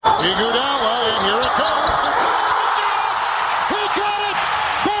Iguodala, and here it comes. He got it!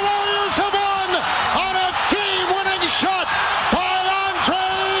 The Warriors have won on a game-winning shot by Andre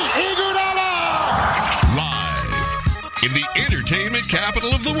Iguodala! Live in the entertainment capital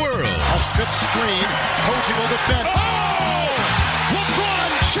of the world. A Smith screen. Posey will defend. Oh!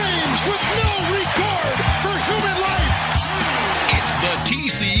 LeBron James with no regard for human life. It's the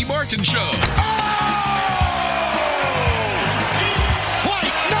T.C. Martin Show. Oh!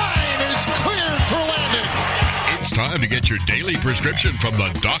 Flight 9 is cleared for landing. It's time to get your daily prescription from the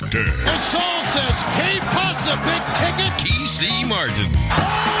doctor. And Saul says, pay Pasa, big ticket. T.C. Martin.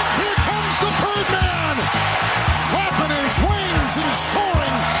 Oh, here comes the Birdman. Flapping his wings and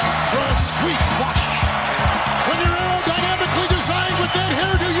soaring for a sweet flush. When you're aerodynamically designed with that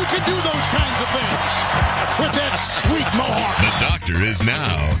hairdo, you can do those kinds of things. With that sweet mohawk. The doctor is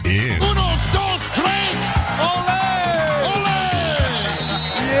now in. Unos, dos, tres. Ole! Ole!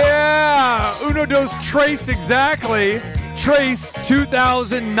 Yeah, Uno dos Trace exactly. Trace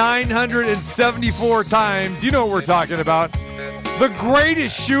 2,974 times. You know what we're talking about. The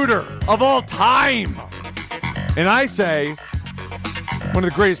greatest shooter of all time. And I say one of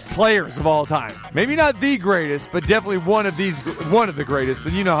the greatest players of all time. Maybe not the greatest, but definitely one of the greatest.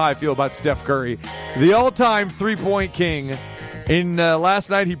 And you know how I feel about Steph Curry, the all-time three-point king. In last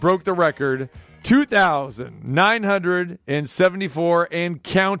night, he broke the record, 2,974 and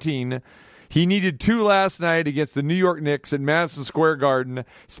counting. He needed 2 last night against the New York Knicks at Madison Square Garden.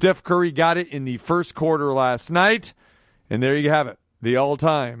 Steph Curry got it in the first quarter last night. And there you have it. The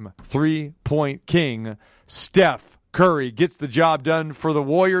all-time three-point king, Steph Curry, gets the job done for the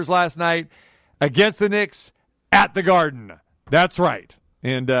Warriors last night against the Knicks at the Garden. That's right.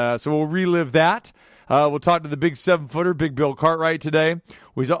 And so we'll relive that. We'll talk to the big 7-footer, Big Bill Cartwright today.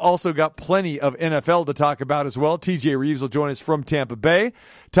 We've also got plenty of NFL to talk about as well. TJ Rives will join us from Tampa Bay.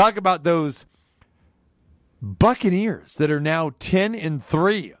 Talk about those Buccaneers that are now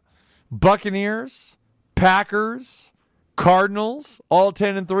 10-3. Buccaneers, Packers, Cardinals, all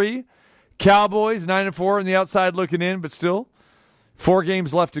 10-3. Cowboys, 9-4 on the outside looking in, but still 4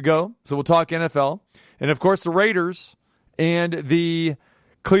 games left to go. So we'll talk NFL. And, of course, the Raiders and the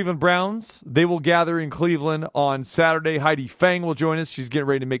Cleveland Browns, they will gather in Cleveland on Saturday. Heidi Fang will join us. She's getting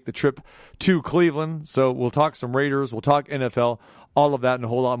ready to make the trip to Cleveland. So we'll talk some Raiders. We'll talk NFL, all of that and a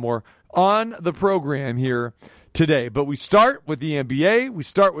whole lot more on the program here today. But we start with the NBA. We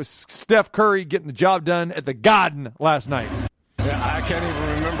start with Steph Curry getting the job done at the Garden last night. Yeah, I can't even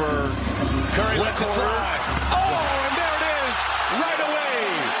remember. Curry went to fly. Oh, and there it is, right away.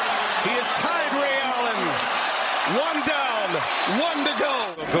 He has tied Ray Allen. 1 down, 1 to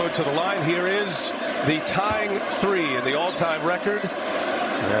go. We'll go to the line. Here is the tying 3 in the all-time record.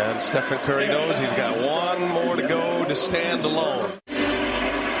 And Stephen Curry knows he's got 1 more to go to stand alone.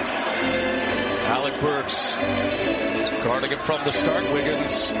 Alec Burks guarding it from the start.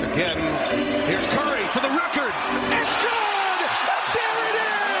 Wiggins again. Here's Curry for the record. It's good! There it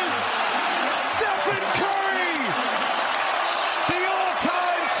is! Stephen Curry! The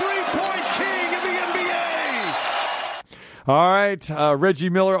all-time three-point king in the NBA! All right, Reggie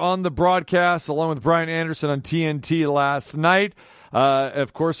Miller on the broadcast along with Brian Anderson on TNT last night.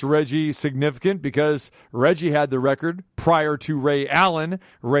 Of course, Reggie significant because Reggie had the record prior to Ray Allen.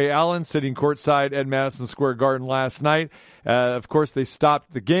 Ray Allen sitting courtside at Madison Square Garden last night. Of course, they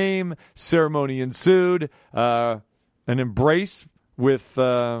stopped the game. Ceremony ensued. An embrace with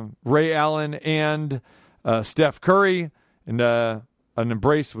Ray Allen and Steph Curry, and an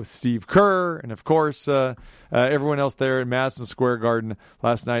embrace with Steve Kerr, and of course everyone else there at Madison Square Garden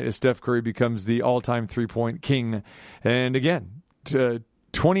last night as Steph Curry becomes the all-time three-point king. And again,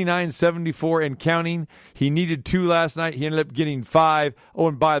 29-74 and counting. He needed 2 last night. He ended up getting 5. Oh,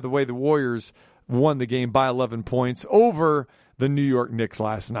 and by the way, the Warriors won the game by 11 points over the New York Knicks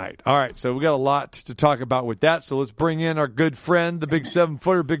last night. All right, so we got a lot to talk about with that. So let's bring in our good friend, the big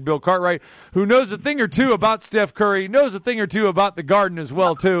 7-footer, Big Bill Cartwright, who knows a thing or two about Steph Curry, knows a thing or two about the Garden as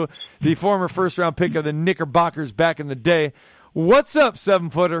well, too. The former first-round pick of the Knickerbockers back in the day. What's up,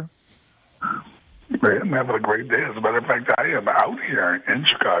 7-footer? Man, I'm having a great day. As a matter of fact, I am out here in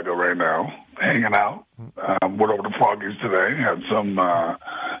Chicago right now, hanging out. Went over to Froggy's today. Had some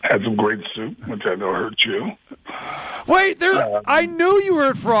great soup, which I know hurt you. Wait, I knew you were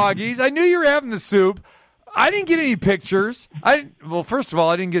at Froggy's. I knew you were having the soup. I didn't get any pictures. Well, first of all,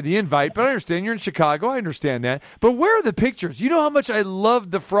 I didn't get the invite, but I understand you're in Chicago. I understand that. But where are the pictures? You know how much I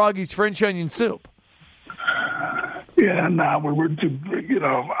love the Froggy's French onion soup. Yeah, we were too.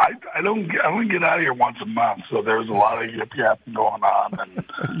 I only get out of here once a month, so there's a lot of yip yapping going on, and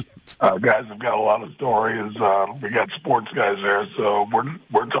Guys have got a lot of stories. We got sports guys there, so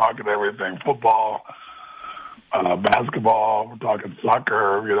we're talking everything: football, basketball. We're talking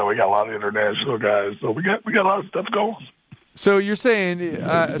soccer. We got a lot of international guys, so we got a lot of stuff going. So you're saying,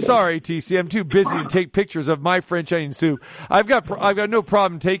 sorry, TC, I'm too busy to take pictures of my French onion soup. I've got no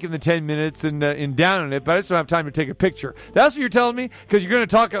problem taking the 10 minutes and downing it, but I just don't have time to take a picture. That's what you're telling me? Because you're going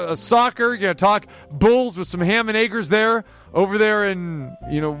to talk soccer, you're going to talk Bulls with some ham and eggers there, over there in,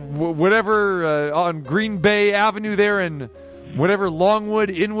 whatever, on Green Bay Avenue there in whatever, Longwood,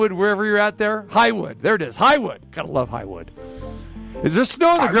 Inwood, wherever you're at there. Highwood. There it is. Highwood. Gotta love Highwood. Is there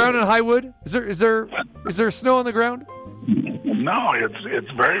snow on the ground in Highwood? Is there snow on the ground? No,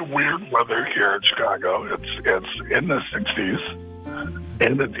 it's very weird weather here in Chicago. It's in the 60s,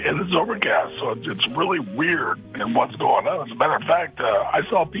 and it's overcast, so it's really weird in what's going on. As a matter of fact, I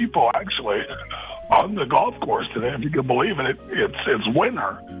saw people actually on the golf course today. If you can believe it, it's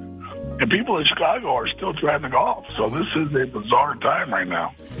winter, and people in Chicago are still trying to golf. So this is a bizarre time right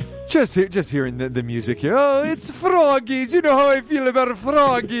now. Just hearing the music here. Oh, it's Froggies. You know how I feel about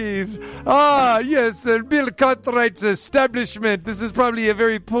Froggies. Ah, yes, Bill Cartwright's establishment. This is probably a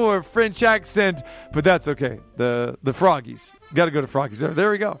very poor French accent, but that's okay. The Froggies. Got to go to Froggies.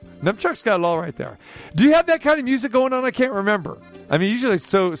 There we go. Numchuck's got it all right there. Do you have that kind of music going on? I can't remember. I mean, usually it's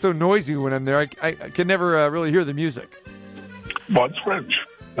so noisy when I'm there. I can never really hear the music. Well, it's French.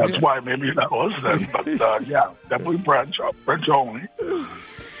 That's why maybe you're not listening. But, yeah, definitely French only.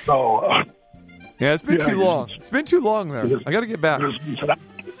 So, yeah, it's been too long. It's been too long there. I got to get back.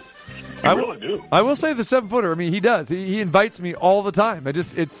 I really do. I will say the 7-footer. I mean, he does. He invites me all the time.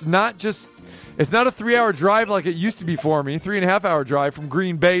 It's not a 3-hour drive like it used to be for me. 3.5-hour drive from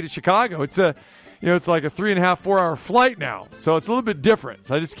Green Bay to Chicago. It's it's like a 3.5-4-hour flight now. So it's a little bit different.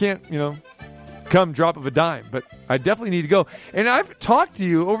 So I just can't come drop of a dime. But I definitely need to go. And I've talked to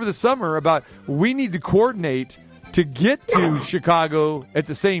you over the summer about we need to coordinate to get to Chicago at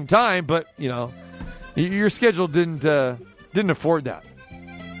the same time, but your schedule didn't afford that.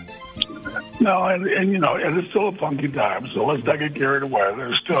 No, and it's still a funky time. So let's not get carried away.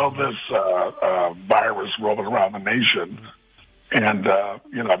 There's still this virus rolling around the nation, and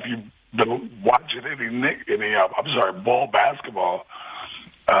if you've been watching any ball basketball,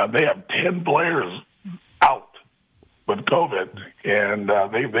 they have 10 players out with COVID, and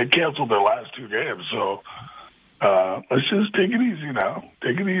they canceled their last 2 games. So. Let's just take it easy now.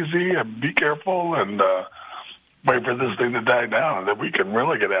 Take it easy and be careful and wait for this thing to die down, and then we can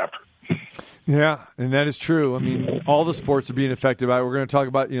really get after it. Yeah, and that is true. I mean, all the sports are being affected by it. We're going to talk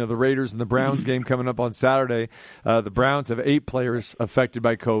about the Raiders and the Browns game coming up on Saturday. The Browns have 8 players affected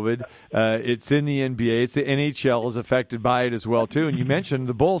by COVID. It's in the NBA. It's the NHL is affected by it as well too. And you mentioned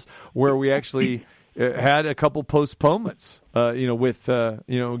the Bulls, where we actually had a couple postponements, with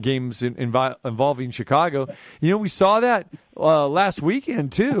games involving Chicago. We saw that last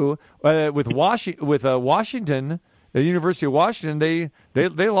weekend too with Washington, the University of Washington.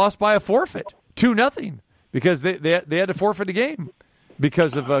 They lost by a forfeit, 2-0, because they had to forfeit a game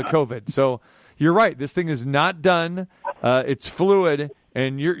because of COVID. So you're right. This thing is not done. It's fluid.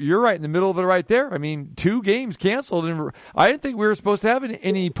 And you're right in the middle of it right there. I mean, 2 games canceled, and I didn't think we were supposed to have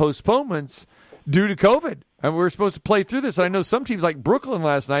any postponements due to COVID. And we were supposed to play through this. And I know some teams like Brooklyn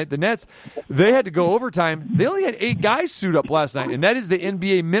last night, the Nets, they had to go overtime. They only had 8 guys suit up last night, and that is the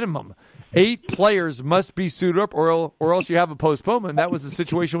NBA minimum. 8 players must be suited up, or else you have a postponement. That was the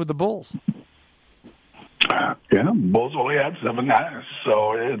situation with the Bulls. Yeah, Bulls only had 7 guys.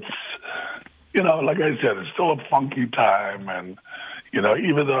 So it's, like I said, it's still a funky time. And,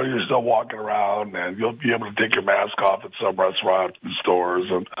 even though you're still walking around and you'll be able to take your mask off at some restaurants and stores,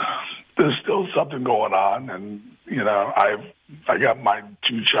 and there's still something going on. And, I got my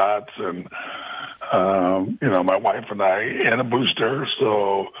 2 shots, and, my wife and I, and a booster,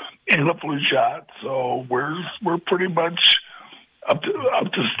 and a flu shot. So we're pretty much up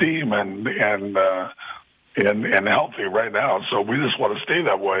to steam and healthy right now. So we just want to stay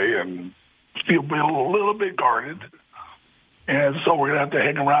that way and feel a little bit guarded. And so we're going to have to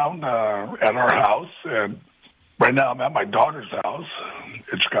hang around at our house. And right now I'm at my daughter's house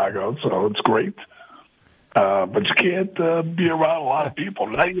in Chicago, so it's great. But you can't be around a lot of people.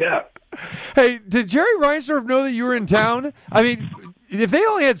 Not yet. Hey, did Jerry Reinsdorf know that you were in town? I mean, if they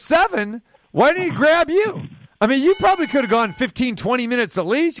only had 7, why didn't he grab you? I mean, you probably could have gone 15, 20 minutes at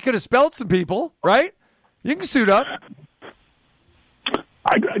least. You could have spelled some people, right? You can suit up.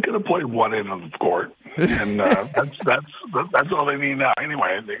 I could have played one end of the court, and that's all they need now.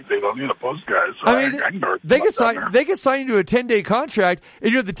 Anyway, they don't need a post guy. So I mean, they could sign you to a 10-day contract,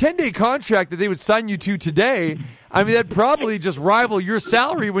 and the 10-day contract that they would sign you to today. I mean, that'd probably just rival your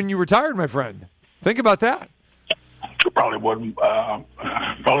salary when you retired, my friend. Think about that. Probably wouldn't.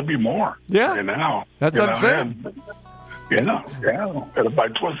 Probably be more. Yeah, right now. That's what I'm saying. Yeah. And if I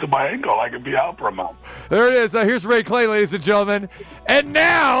twisted my ankle, I could be out for a month. There it is. Here's Ray Clay, ladies and gentlemen. And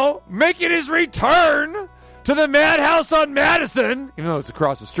now, making his return to the Madhouse on Madison, even though it's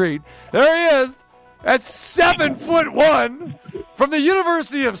across the street, there he is at 7'1" from the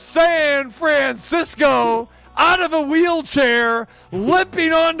University of San Francisco, out of a wheelchair,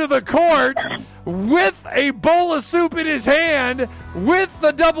 limping onto the court with a bowl of soup in his hand, with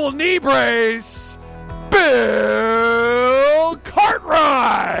the double knee brace, Bill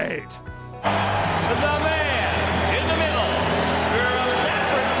Cartwright. The man in the middle from San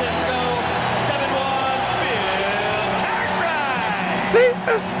Francisco, 7'1", Bill Cartwright. See,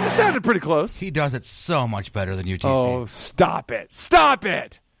 it sounded pretty close. He does it so much better than you, TC. Oh, stop it. Stop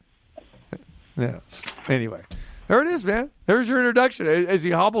it. Yeah. Anyway, there it is, man. There's your introduction as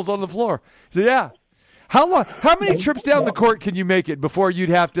he hobbles on the floor. So, yeah. How many trips down the court can you make it before you'd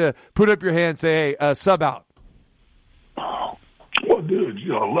have to put up your hand and say, hey, sub out? Well, dude,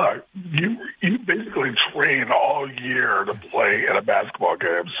 look, you basically train all year to play in a basketball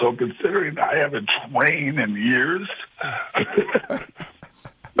game. So considering I haven't trained in years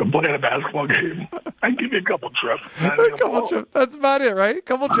to play in a basketball game, I can give you a couple trips. That's about it, right? A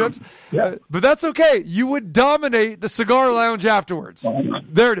couple trips. Yeah. But that's okay. You would dominate the cigar lounge afterwards.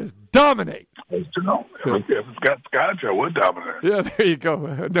 There it is. Dominate. If it's got scotch, I would dominate. Yeah, there you go.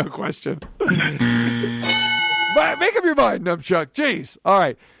 No question. But make up your mind, Numbchuck. Jeez. All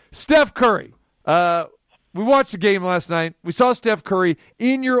right. Steph Curry. We watched the game last night. We saw Steph Curry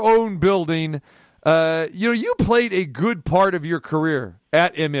in your own building. You played a good part of your career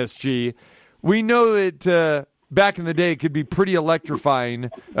at MSG. We know that back in the day it could be pretty electrifying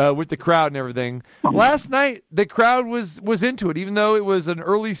with the crowd and everything. Last night, the crowd was into it, even though it was an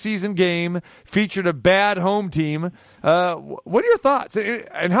early season game, featured a bad home team. What are your thoughts?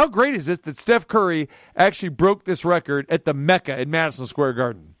 And how great is it that Steph Curry actually broke this record at the Mecca in Madison Square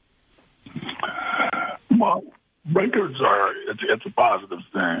Garden? Well, records it's a positive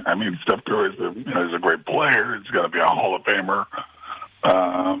thing. I mean, Steph Curry is a great player. He's going to be a Hall of Famer.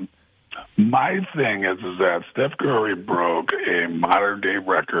 My thing is that Steph Curry broke a modern-day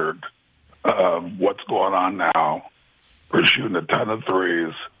record of what's going on now. We're shooting a ton of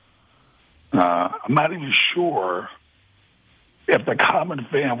threes. I'm not even sure if the common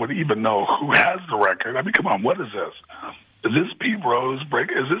fan would even know who has the record. I mean, come on, what is this? Is this Pete Rose break?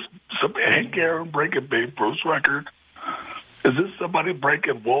 Is this some Hank Aaron breaking Babe Ruth's record? Is this somebody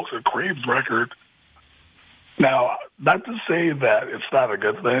breaking Walter Cream's record? Now, not to say that it's not a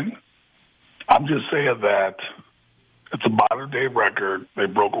good thing. I'm just saying that it's a modern-day record. They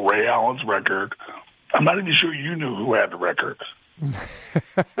broke Ray Allen's record. I'm not even sure you knew who had the record.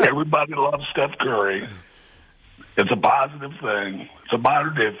 Everybody loves Steph Curry. It's a positive thing. It's a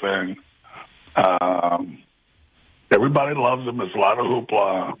modern-day thing. Everybody loves him. There's a lot of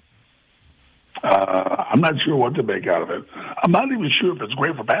hoopla. I'm not sure what to make out of it. I'm not even sure if it's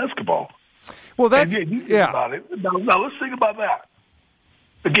great for basketball. Well, that's you think about it. Now, let's think about that.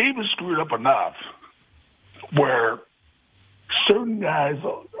 The game is screwed up enough where certain guys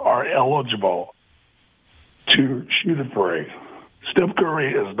are eligible to shoot a three. Steph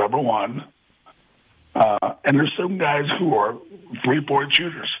Curry is number one. And there's some guys who are three-point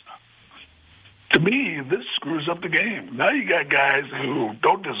shooters. To me, this screws up the game. Now you got guys who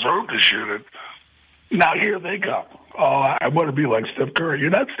don't deserve to shoot it. Now here they come. Oh, I want to be like Steph Curry. You're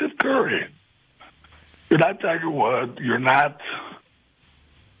not Steph Curry. You're not Tiger Woods. You're not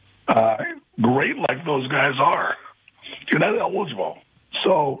great like those guys are. You're not eligible.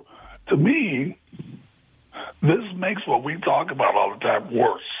 So, to me, this makes what we talk about all the time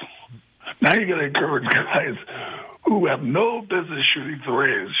worse. Now you're going to encourage guys who have no business shooting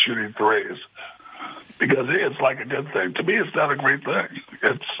threes, because it's like a good thing. To me, it's not a great thing.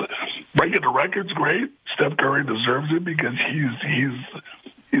 It's breaking the record's great. Steph Curry deserves it because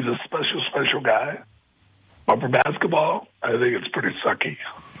he's a special guy. But for basketball, I think it's pretty sucky.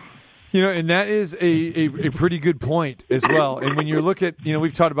 And that is a pretty good point as well. And when you look at,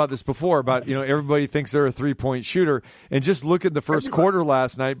 we've talked about this before about, everybody thinks they're a three-point shooter. And just look at the first quarter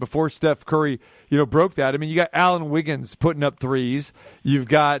last night before Steph Curry, broke that. I mean, you got Allen Wiggins putting up threes. You've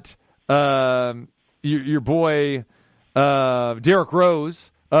got your boy Derrick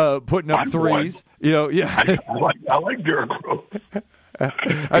Rose putting up threes. I like Derrick Rose.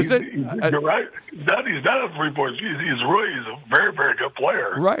 You're right. He's not a three-point shooter. He's a very, very good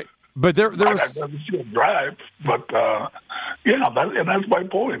player. Right. But there was. I've never seen him drive, but and that's my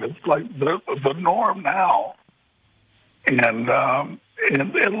point. It's like the norm now. And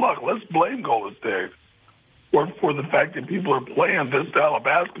look, let's blame Golden State for the fact that people are playing this style of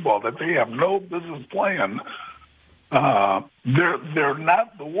basketball that they have no business playing. They're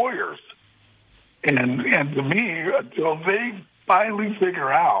not the Warriors, and to me, until they finally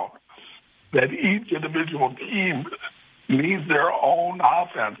figure out that each individual team needs their own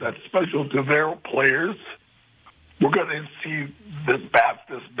offense that's special to their players, we're going to see this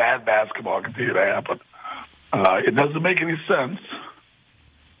bad basketball continue to happen. It doesn't make any sense.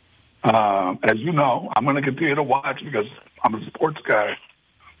 As you know, I'm going to continue to watch because I'm a sports guy.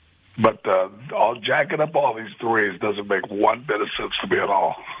 But all jacking up all these threes doesn't make one bit of sense to me at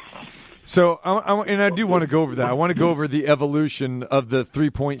all. So, I do want to go over that. I want to go over the evolution of the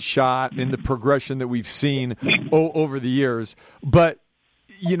three-point shot and the progression that we've seen over the years. But,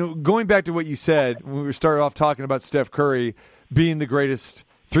 going back to what you said when we started off talking about Steph Curry being the greatest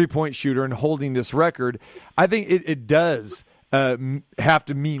three-point shooter and holding this record, I think it does have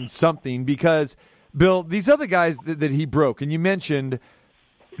to mean something because, Bill, these other guys that he broke, and you mentioned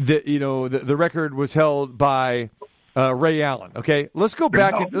that the record was held by Ray Allen. Okay, let's go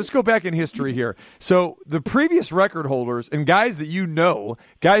back. Let's go back in history here. So the previous record holders and guys that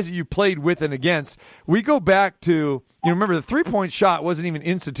guys that you played with and against, we go back to remember the 3-point shot wasn't even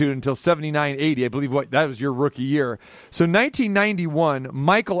instituted until 79-80. I believe that was your rookie year. So 1991,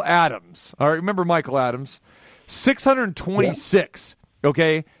 Michael Adams. All right, remember Michael Adams, 626. Yeah.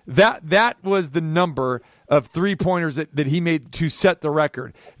 Okay, that was the number of 3-pointers that he made to set the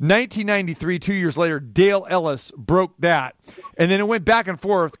record. 1993, 2 years later, Dale Ellis broke that. And then it went back and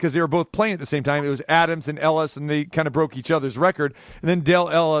forth because they were both playing at the same time. It was Adams and Ellis, and they kind of broke each other's record. And then Dale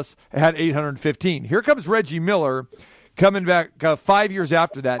Ellis had 815. Here comes Reggie Miller coming back 5 years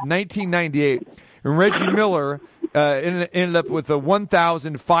after that, 1998. And Reggie Miller ended up with a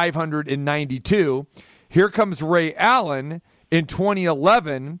 1,592. Here comes Ray Allen in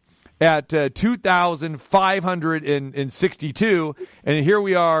 2011 at 2,562, and here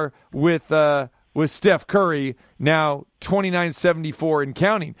we are with Steph Curry now 2,974 and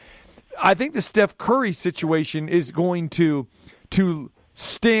counting. I think the Steph Curry situation is going to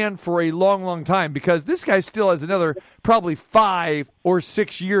stand for a long, long time because this guy still has another probably 5 or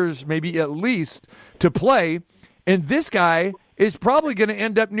 6 years, maybe at least, to play, and this guy is probably going to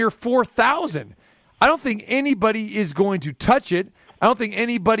end up near 4,000. I don't think anybody is going to touch it. I don't think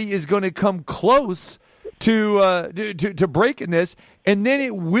anybody is going to come close to breaking this, and then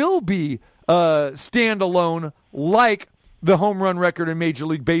it will be standalone like the home run record in Major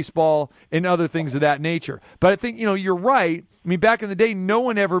League Baseball and other things of that nature. But I think, you're right. I mean, back in the day, no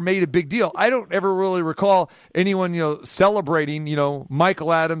one ever made a big deal. I don't ever really recall anyone, celebrating,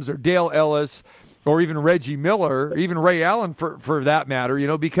 Michael Adams or Dale Ellis or even Reggie Miller, or even Ray Allen for that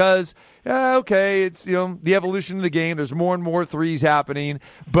matter, because, it's, the evolution of the game. There's more and more threes happening.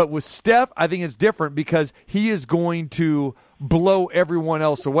 But with Steph, I think it's different because he is going to blow everyone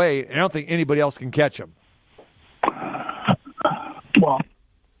else away, and I don't think anybody else can catch him. Well,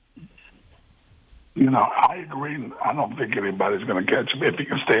 I agree. I don't think anybody's going to catch him if he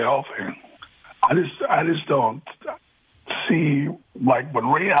can stay healthy. I just don't see, like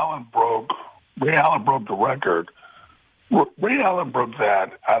when Ray Allen broke the record. Ray Allen broke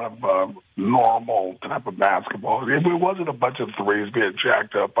that out of normal type of basketball. It wasn't a bunch of threes being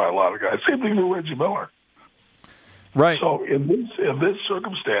jacked up by a lot of guys. Same thing with Reggie Miller. Right. So in this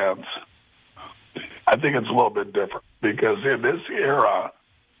circumstance, I think it's a little bit different because in this era,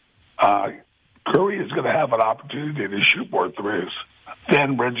 Curry is going to have an opportunity to shoot more threes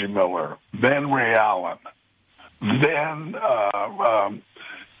than Reggie Miller, then Ray Allen, then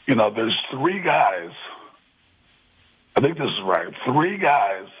there's 3 guys. I think this is right. 3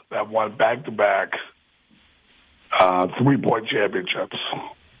 guys that won back-to-back 3-point championships.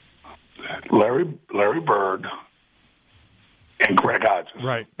 Larry Bird and Craig Hodges.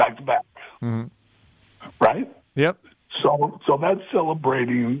 Right. Back-to-back. Mm-hmm. Right? Yep. So that's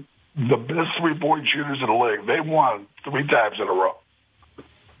celebrating the best 3-point shooters in the league. They won 3 times in a row.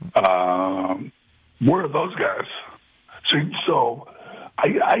 Where are those guys? So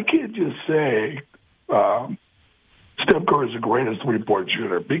I can't just say Steph Curry is the greatest 3-point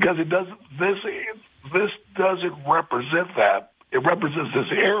shooter because it doesn't. This doesn't represent that. It represents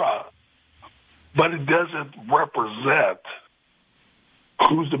this era, but it doesn't represent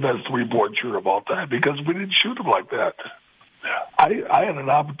who's the best 3-point shooter of all time because we didn't shoot him like that. I had an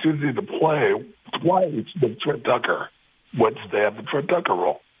opportunity to play twice with Trent Tucker withstand the Trent Tucker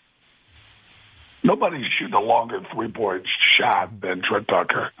rule. Nobody's shooting a longer three-point shot than Trent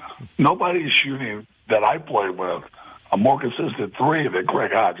Tucker. Nobody's shooting that I played with a more consistent three than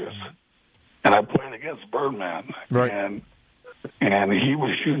Craig Hodges. And I played against Birdman. Right. And he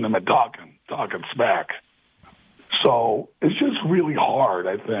was shooting them at talking smack. So it's just really hard,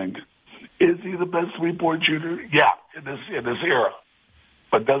 I think. Is he the best three-point shooter? Yeah, in this era.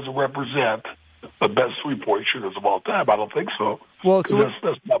 But does it represent the best three-point shooters of all time? I don't think so. Well, so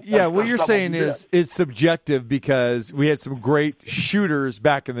what you're not saying what is it's subjective because we had some great shooters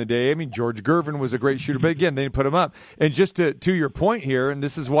back in the day. I mean, George Gervin was a great shooter, but again, they didn't put him up. And just to your point here, and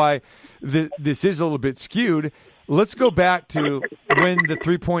this is why this is a little bit skewed, let's go back to when the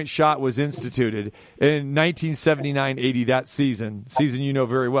three-point shot was instituted in 1979-80, that season you know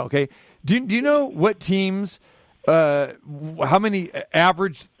very well, okay? Do you know what teams, how many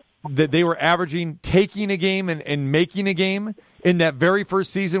average that they were averaging taking a game and making a game in that very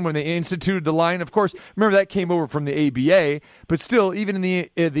first season when they instituted the line? Of course, remember that came over from the ABA, but still, even in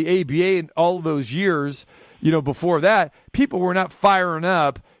the ABA and all of those years, before that, people were not firing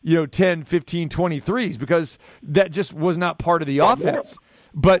up, 10, 15, 23s because that just was not part of the offense.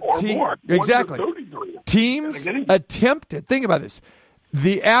 But exactly. Teams attempted, think about this.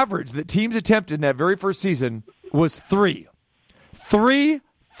 The average that teams attempted in that very first season was 3. 3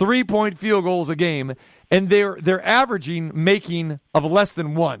 3-point field goals a game, and they're averaging making of less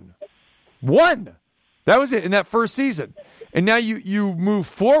than 1. 1. That was it in that first season. And now you move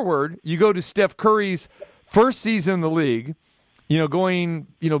forward, you go to Steph Curry's first season in the league, going,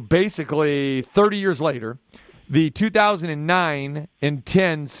 basically 30 years later, the 2009 and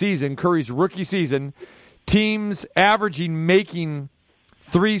 10 season, Curry's rookie season, teams averaging making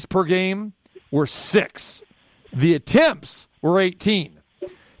threes per game were 6. The attempts were 18.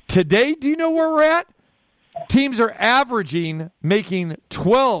 Today, do you know where we're at? Teams are averaging making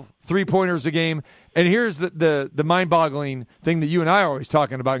 12 three-pointers a game. And here's the mind-boggling thing that you and I are always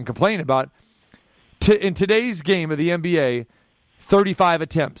talking about and complaining about. In today's game of the NBA, 35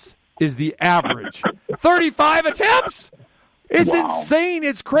 attempts is the average. 35 attempts? It's insane.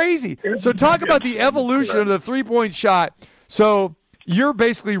 It's crazy. So talk about the evolution of the three-point shot. So your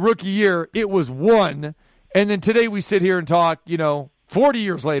basically rookie year, it was 1. And then today we sit here and talk, 40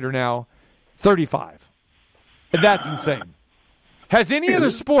 years later now, 35. And that's insane. Has any other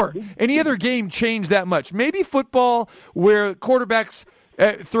sport, any other game changed that much? Maybe football, where quarterbacks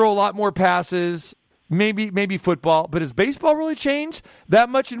throw a lot more passes, maybe football. But has baseball really changed that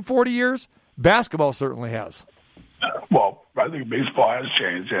much in 40 years? Basketball certainly has. Well, I think baseball has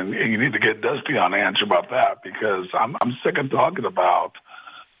changed, and you need to get Dusty on answer about that because I'm sick of talking about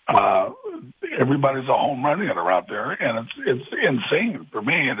everybody's a home run hitter out there, and it's insane for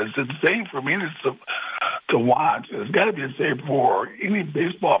me, and it's insane for me to watch. It's got to be insane for any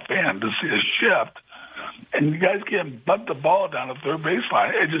baseball fan to see a shift, and you guys can't butt the ball down the third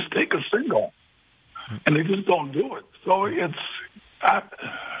baseline and just take a single, and they just don't do it. So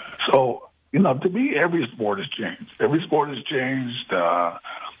to me, every sport has changed. Every sport has changed,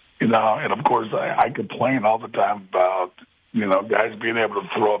 and of course, I complain all the time about, guys being able to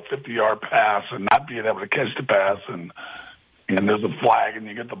throw a 50-yard pass and not being able to catch the pass, and there's a flag and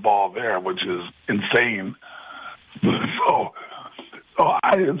you get the ball there, which is insane. So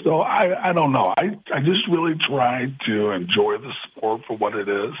I don't know. I just really try to enjoy the sport for what it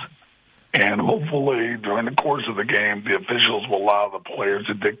is. And hopefully, during the course of the game, the officials will allow the players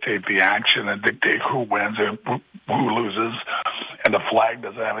to dictate the action and dictate who wins and who loses, and the flag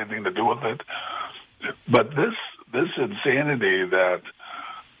doesn't have anything to do with it. But this insanity that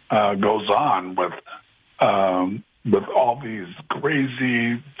goes on with all these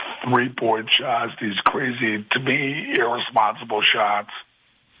crazy three-point shots, these crazy, to me, irresponsible shots,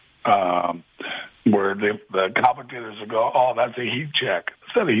 where the commentators will go, "Oh, that's a heat check."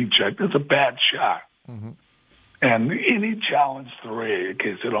 It's not a heat check. It's a bad shot. Mm-hmm. And any challenge three, in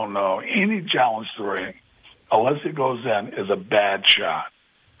case you don't know, any challenge three, unless it goes in, is a bad shot.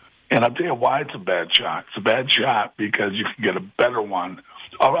 And I'll tell you why it's a bad shot. It's a bad shot because you can get a better one.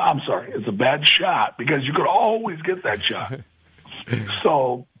 Oh, I'm sorry. It's a bad shot because you could always get that shot.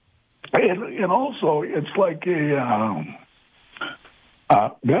 So, and also, it's like guys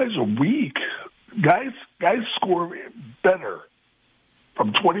are weak. Guys score better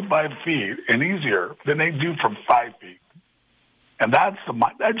from 25 feet and easier than they do from 5 feet. And that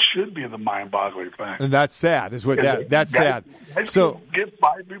should be the mind-boggling thing. And that's sad. That's sad. So get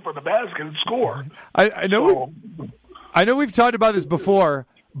 5 feet from the basket and score. I know we've talked about this before,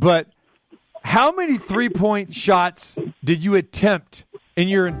 but how many three-point shots did you attempt in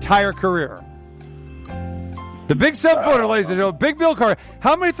your entire career? The big 7-footer, ladies and gentlemen. Big Bill Cartwright.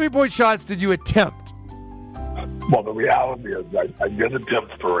 How many three-point shots did you attempt? Well, the reality is I did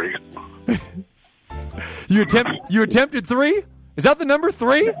attempt 3. You attempted 3? Is that the number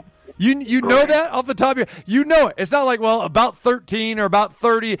 3? You know that off the top of your head? You know it. It's not like, well, about 13 or about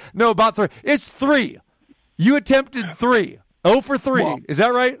 30. No, about 3. It's 3. You attempted 3. 0 for 3. Well, is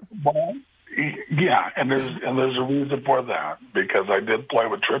that right? Well, yeah, and there's a reason for that, because I did play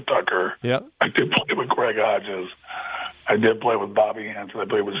with Trent Tucker. Yep. I did play with Craig Hodges. I did play with Bobby Hansen. I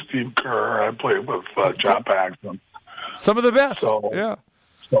played with Steve Kerr. I played with John Paxson. Some of the best. So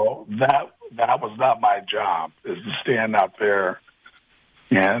that was not my job, is to stand out there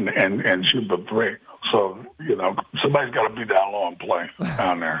and shoot the 3. So, somebody's got to be down low and play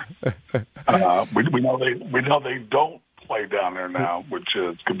down there. We know they don't play down there now, which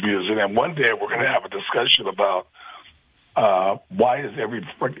is confusing. And one day we're going to have a discussion about why is every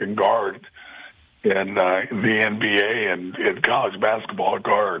freaking guard in the NBA and in college basketball a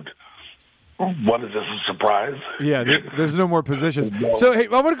guard. What is this, a surprise? Yeah, there's no more positions. So, hey,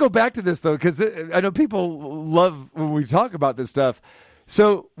 I want to go back to this, though, because I know people love when we talk about this stuff.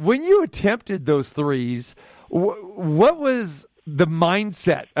 So when you attempted those threes, what was the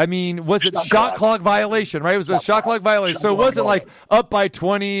mindset? I mean, was it shot clock violation, right? It was a shot clock violation. So it wasn't like up by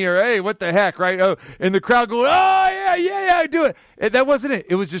 20 or, hey, what the heck, right? Oh, and the crowd going, oh, yeah, do it. That wasn't it.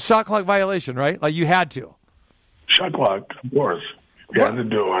 It was just shot clock violation, right? Like you had to. Shot clock, of course. You had to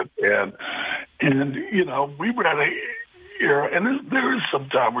do it. And we were at a era, and there is some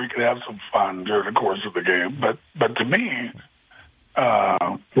time where you can have some fun during the course of the game. But to me,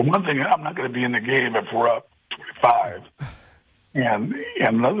 for one thing, I'm not going to be in the game if we're up 25. And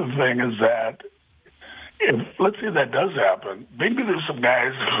another thing is that let's say that does happen, maybe there's some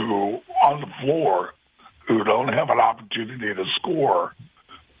guys who on the floor who don't have an opportunity to score.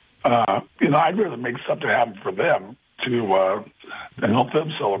 I'd rather make something happen for them to help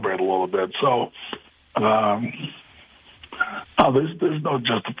them celebrate a little bit. So there's no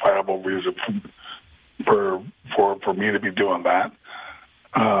justifiable reason for me to be doing that.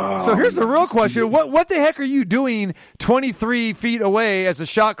 So here's the real question. What the heck are you doing 23 feet away as the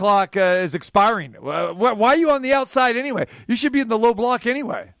shot clock is expiring? Why are you on the outside anyway? You should be in the low block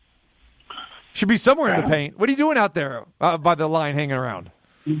anyway. Should be somewhere in the paint. What are you doing out there by the line hanging around?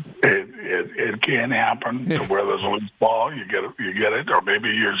 It can happen to where there's a loose ball. You get it, or maybe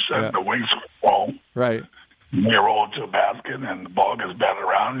you're setting the wings ball. Right. You roll it to a basket, and the ball gets batted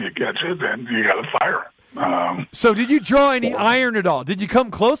around. You catch it, and you got to fire it. So did you draw any iron at all? Did you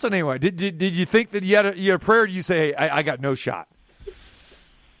come close anyway? Did you think that you had a prayer? Or did you say, hey, I got no shot?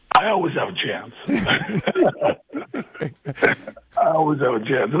 I always have a chance. I always have a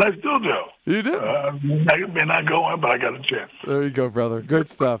chance, and I still do. You do? I may not go in, but I got a chance. There you go, brother. Good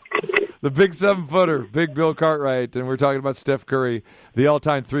stuff. The big 7-footer, Big Bill Cartwright, and we're talking about Steph Curry, the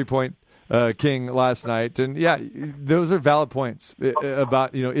all-time three-point king last night. And, yeah, those are valid points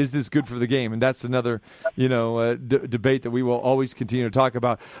about, is this good for the game? And that's another, debate that we will always continue to talk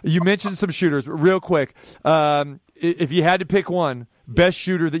about. You mentioned some shooters. Real quick, if you had to pick one, best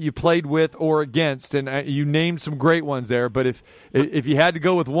shooter that you played with or against, and you named some great ones there, but if you had to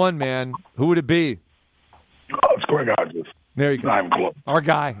go with one, man, who would it be? Oh, it's Craig Hodges. There you go. I'm close. Our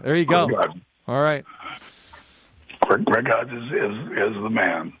guy. There you go. All right. Greg Hodges is the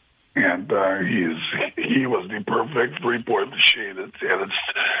man, and he was the perfect three-point machine.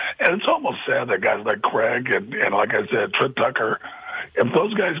 It's almost sad that guys like Craig and like I said, Trent Tucker, if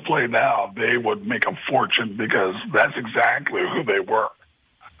those guys play now, they would make a fortune because that's exactly who they were.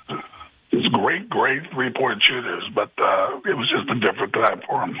 It's great three-point shooters, but it was just a different time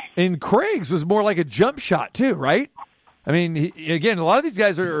for them. And Craig's was more like a jump shot too, right? I mean, again, a lot of these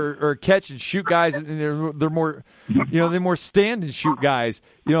guys are catch and shoot guys, and they're more, they're more stand and shoot guys.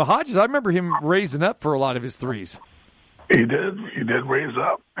 Hodges, I remember him raising up for a lot of his threes. He did raise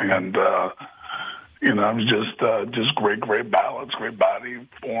up, and it was just great balance, great body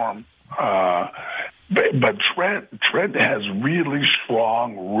form. But Trent has really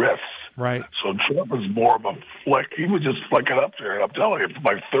strong wrists. Right. So Trent was more of a flick. He would just flick it up there. And I'm telling you, from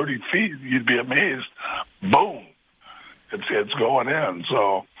like 30 feet, you'd be amazed. Boom. It's going in.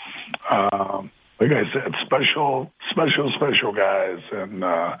 So, like I said, special guys, and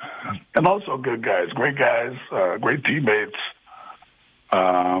also good guys, great teammates,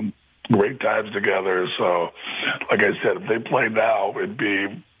 great times together. So, like I said, if they play now, it'd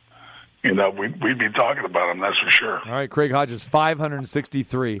be, we'd be talking about them, that's for sure. All right, Craig Hodges,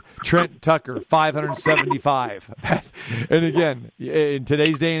 563. Trent Tucker, 575. And again, in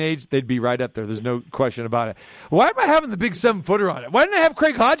today's day and age, they'd be right up there. There's no question about it. Why am I having the big 7-footer on it? Why didn't I have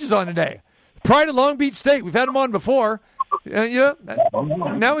Craig Hodges on today? Pride of Long Beach State. We've had him on before.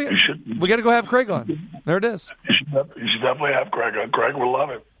 Now we got to go have Craig on. There it is. You should definitely have Craig on. Craig will love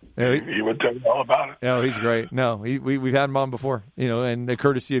it. Yeah, he would tell you all about it. Oh, he's great. No, we've had him on before, and the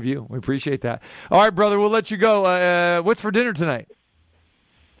courtesy of you. We appreciate that. All right, brother, we'll let you go. What's for dinner tonight?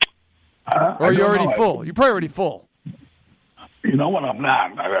 Or are you already full? You're probably already full. You know what? I'm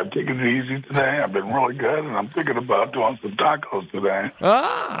not. I've taken it easy today. I've been really good, and I'm thinking about doing some tacos today.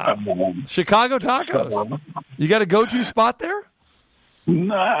 Chicago tacos. You got a go-to spot there?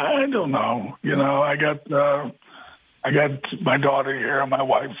 No, I don't know. I got my daughter here and my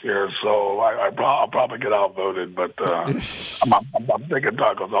wife's here, so I'll probably get outvoted. But I'm thinking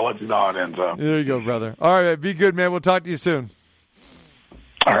tacos. I'll let you know how it ends up. There you go, brother. All right, be good, man. We'll talk to you soon.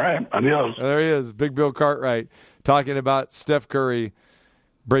 All right, adios. There he is, Big Bill Cartwright, talking about Steph Curry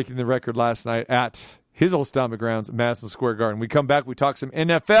breaking the record last night at his old stomping grounds at Madison Square Garden. We come back, we talk some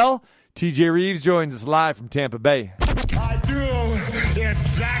NFL. TJ Rives joins us live from Tampa Bay. I do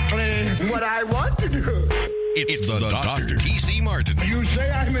exactly what I want to do. It's the Dr. T.C. Martin. You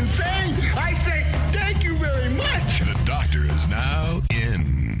say I'm insane. I say thank you very much. The doctor is now in.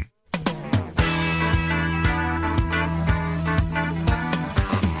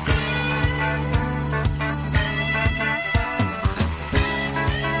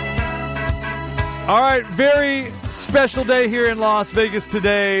 All right, very special day here in Las Vegas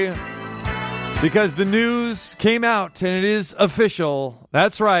today because the news came out and it is official.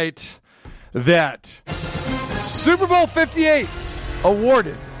 That's right, that Super Bowl 58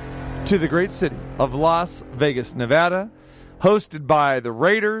 awarded to the great city of Las Vegas, Nevada, hosted by the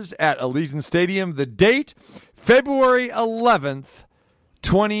Raiders at Allegiant Stadium. The date, February 11th,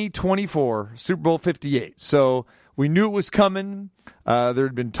 2024, Super Bowl 58. So we knew it was coming. There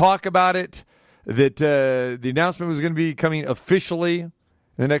had been talk about it, that the announcement was going to be coming officially in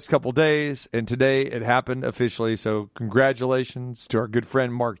the next couple days, and today it happened officially. So congratulations to our good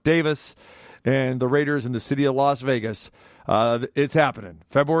friend Mark Davis and the Raiders in the city of Las Vegas. It's happening.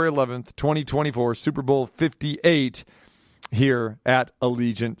 February 11th, 2024, Super Bowl 58 here at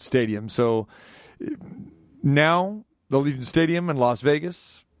Allegiant Stadium. So now the Allegiant Stadium in Las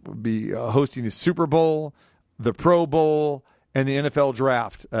Vegas will be hosting the Super Bowl, the Pro Bowl, and the NFL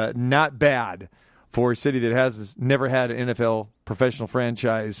draft. Not bad for a city that has never had an NFL professional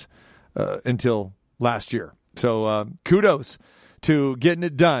franchise until last year. So kudos to getting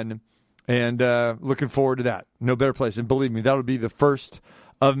it done, and looking forward to that. No better place. And believe me, that'll be the first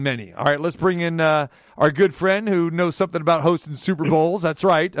of many. All right, let's bring in our good friend who knows something about hosting Super Bowls. That's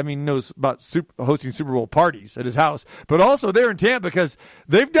right. I mean, knows about hosting Super Bowl parties at his house, but also there in Tampa because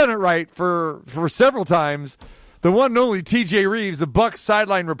they've done it right for several times. The one and only TJ Rives, the Bucs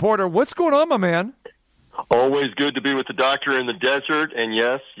sideline reporter. What's going on, my man? Always good to be with the doctor in the desert. And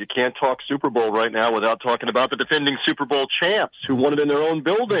yes, you can't talk Super Bowl right now without talking about the defending Super Bowl champs who won it in their own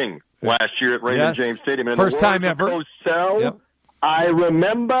building last year at Raymond James Stadium. And first time ever. Cosell, I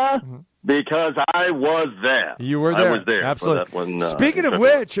remember because I was there. You were there. I was there. Absolutely. For that one, Speaking of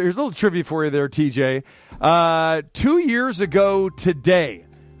which, here's a little trivia for you there, TJ. 2 years ago today,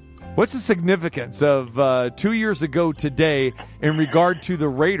 what's the significance of 2 years ago today in regard to the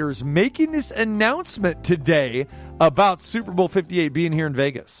Raiders making this announcement today about Super Bowl 58 being here in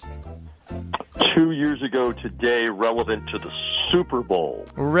Vegas? 2 years ago today, relevant to the Super Bowl.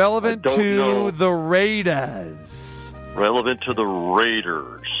 Relevant to the Raiders. Relevant to the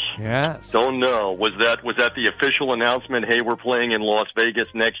Raiders. Yes. Don't know. Was that the official announcement, hey, we're playing in Las Vegas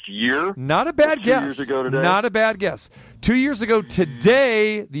next year? Not a bad guess. 2 years ago today? Not a bad guess. 2 years ago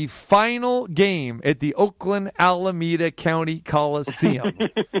today, the final game at the Oakland Alameda County Coliseum.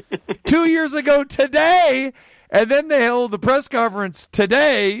 2 years ago today, and then they held the press conference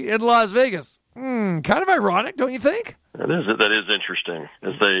today in Las Vegas. Kind of ironic, don't you think? That is interesting,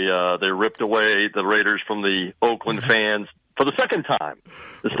 as they ripped away the Raiders from the Oakland fans for the second time.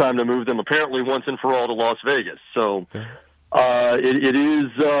 This time to move them apparently once and for all to Las Vegas. So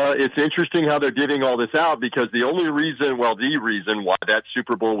it's interesting how they're giving all this out, because the reason why that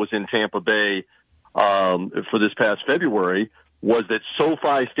Super Bowl was in Tampa Bay for this past February was that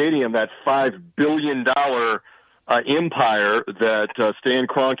SoFi Stadium, that $5 billion empire that Stan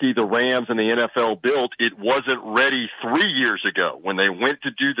Kroenke, the Rams, and the NFL built, it wasn't ready 3 years ago when they went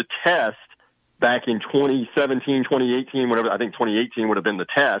to do the test back in 2017, 2018, whatever. I think 2018 would have been the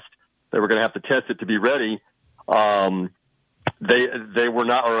test. They were going to have to test it to be ready. They were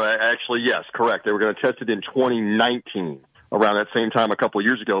not, or actually, yes, correct. They were going to test it in 2019, around that same time a couple of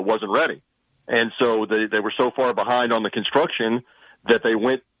years ago. It wasn't ready. And so they were so far behind on the construction that they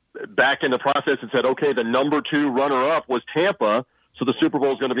went back in the process and said, okay, the number 2 runner-up was Tampa, so the Super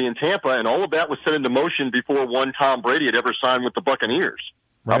Bowl is going to be in Tampa, and all of that was set into motion before one Tom Brady had ever signed with the Buccaneers.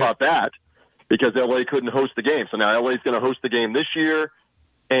 Right. How about that? Because L.A. couldn't host the game. So now L.A. is going to host the game this year,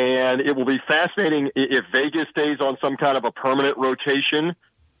 and it will be fascinating if Vegas stays on some kind of a permanent rotation.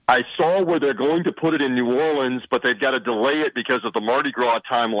 I saw where they're going to put it in New Orleans, but they've got to delay it because of the Mardi Gras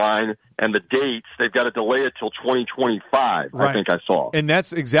timeline and the dates. They've got to delay it till 2025, right. I think I saw. And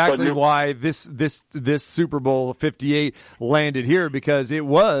that's exactly why this Super Bowl 58 landed here, because it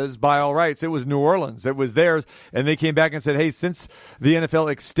was, by all rights, it was New Orleans. It was theirs, and they came back and said, hey, since the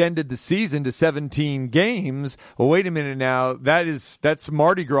NFL extended the season to 17 games, well, wait a minute now, that's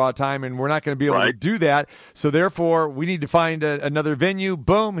Mardi Gras time, and we're not going to be able to do that. So therefore, we need to find another venue.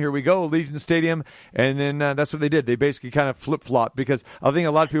 Boom. Here we go, Allegiant Stadium, and then that's what they did. They basically kind of flip-flopped, because I think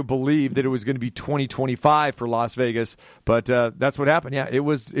a lot of people believed that it was going to be 2025 for Las Vegas, but that's what happened. Yeah, it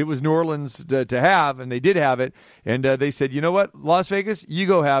was New Orleans to have, and they did have it, and they said, you know what, Las Vegas, you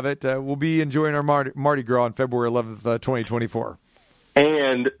go have it. We'll be enjoying our Mardi Gras on February 11th, 2024.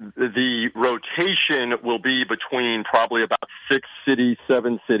 And the rotation will be between probably about 6 cities,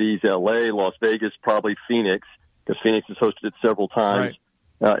 7 cities, L.A., Las Vegas, probably Phoenix, because Phoenix has hosted it several times. Right.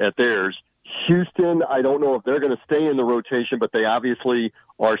 At theirs. Houston, I don't know if they're going to stay in the rotation, but they obviously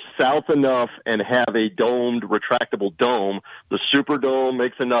are south enough and have a domed, retractable dome. The Superdome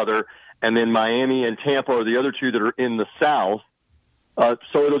makes another, and then Miami and Tampa are the other two that are in the south.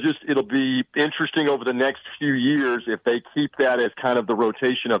 So it'll be interesting over the next few years if they keep that as kind of the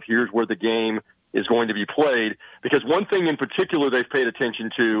rotation of here's where the game is going to be played. Because one thing in particular they've paid attention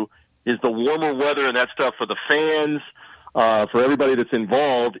to is the warmer weather and that stuff for the fans. For everybody that's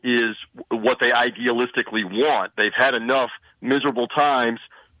involved is what they idealistically want. They've had enough miserable times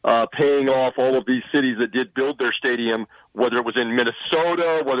paying off all of these cities that did build their stadium, whether it was in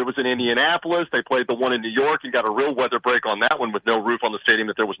Minnesota, whether it was in Indianapolis. They played the one in New York and got a real weather break on that one with no roof on the stadium,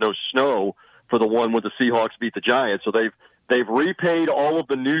 that there was no snow for the one with the Seahawks beat the Giants. So they've repaid all of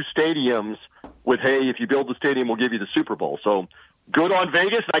the new stadiums with, hey, if you build the stadium, we'll give you the Super Bowl. So good on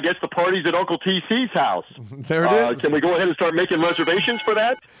Vegas. I guess the party's at Uncle TC's house. There it is. Can we go ahead and start making reservations for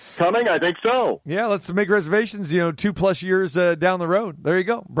that coming? I think so. Yeah, let's make reservations, 2+ years down the road. There you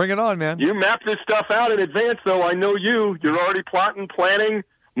go. Bring it on, man. You map this stuff out in advance, though. I know you. You're already plotting, planning,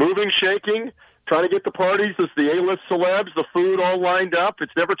 moving, shaking, trying to get the parties, the A-list celebs, the food all lined up.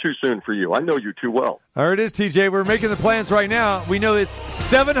 It's never too soon for you. I know you too well. There it is, TJ. We're making the plans right now. We know it's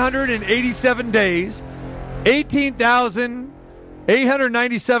 787 days,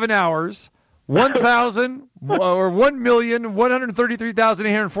 18,897 hours,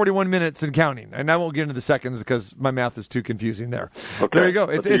 1,133,841 minutes and counting. And I won't get into the seconds because my math is too confusing there. Okay. There you go.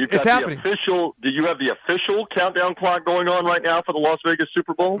 It's happening. Do you have the official countdown clock going on right now for the Las Vegas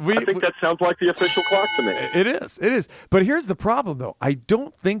Super Bowl? I think that sounds like the official clock to me. It is. But here's the problem, though. I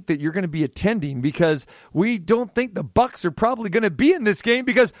don't think that you're going to be attending, because we don't think the Bucs are probably going to be in this game,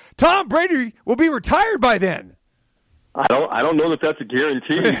 because Tom Brady will be retired by then. I don't know that that's a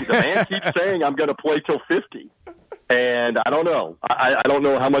guarantee. The man keeps saying I'm going to play till 50, and I don't know. I don't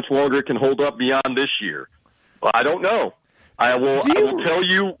know how much longer it can hold up beyond this year. I don't know. I will tell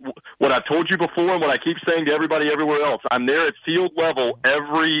you what I've told you before and what I keep saying to everybody everywhere else. I'm there at field level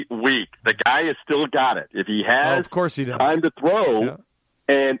every week. The guy has still got it. If he has of course he does. Time to throw,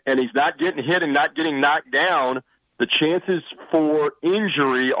 and he's not getting hit and not getting knocked down, the chances for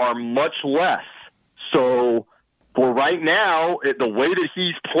injury are much less. So for right now, the way that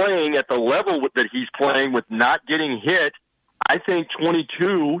he's playing at the level that he's playing with not getting hit, I think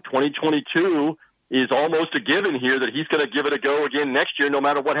 2022 is almost a given here that he's going to give it a go again next year, no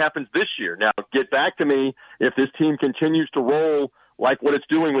matter what happens this year. Now, get back to me if this team continues to roll like what it's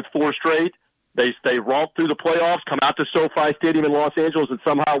doing with 4 straight. They romp through the playoffs, come out to SoFi Stadium in Los Angeles, and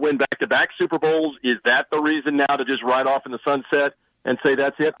somehow win back-to-back Super Bowls. Is that the reason now to just ride off in the sunset and say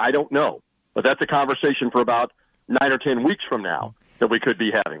that's it? I don't know. But that's a conversation for about 9 or 10 weeks from now that we could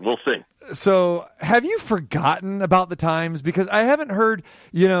be having. We'll see. So have you forgotten about the times? Because I haven't heard,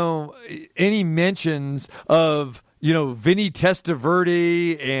 any mentions of, Vinny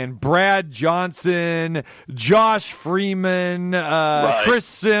Testaverde and Brad Johnson, Josh Freeman, Chris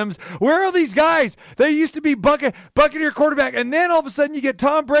Sims. Where are these guys? They used to be Buccaneer quarterback, and then all of a sudden you get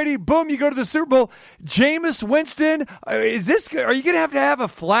Tom Brady. Boom, you go to the Super Bowl. Jameis Winston. Are you going to have a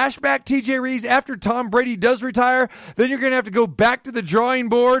flashback, TJ Reeves, after Tom Brady does retire? Then you're going to have to go back to the drawing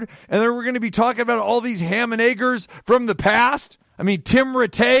board, and then we're going to be talking about all these ham and eggers from the past. I mean, Tim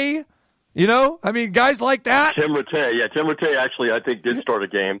Rattay. Guys like that. Tim Rattay actually, I think, did start a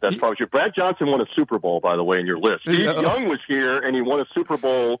game. That's probably true. Brad Johnson won a Super Bowl, by the way, in your list. Steve Young was here, and he won a Super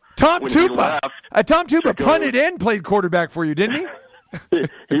Bowl. Tom Tupa punted and played quarterback for you, didn't he?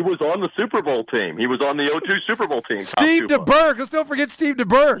 He was on the Super Bowl team. He was on the 02 Super Bowl team. Steve DeBerg. Let's don't forget Steve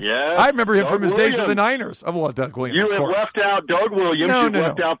DeBerg. Yeah, I remember him Doug from his Williams. days with the Niners. Oh, well, Doug Williams, You of have course. left out Doug Williams. No, You've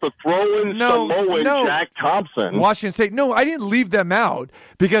left out the throwing Samoan Jack Thompson. Washington State. No, I didn't leave them out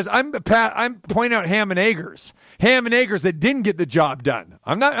because I'm pointing out Ham and Eggers that didn't get the job done.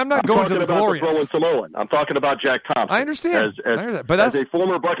 I'm not going to the glorious. The throwing Samoan. I'm talking about Jack Thompson. I understand. But as a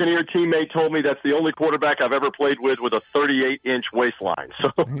former Buccaneer teammate told me, that's the only quarterback I've ever played with a 38-inch waistline.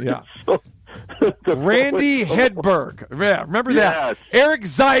 So yeah. Randy Hedberg. Yeah, remember that? Eric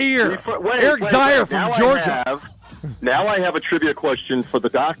Zaire. Eric Zaire from Georgia. Now I have a trivia question for the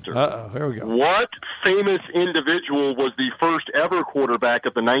doctor. Uh-oh, here we go. What famous individual was the first ever quarterback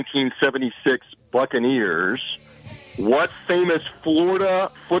of the 1976 Buccaneers? What famous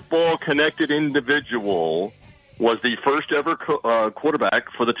Florida football-connected individual was the first ever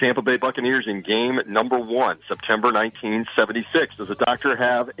quarterback for the Tampa Bay Buccaneers in game number 1, September 1976? Does the doctor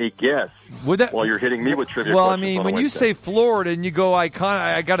have a guess while you're hitting me with trivia Well, I questions mean, on when you Wednesday? say Florida and you go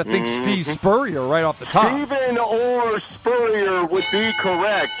iconic, I got to think Steve Spurrier right off the top. Stephen Orr Spurrier would be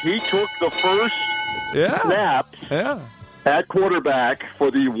correct. He took the first snap at quarterback for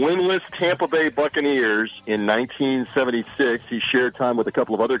the winless Tampa Bay Buccaneers in 1976. He shared time with a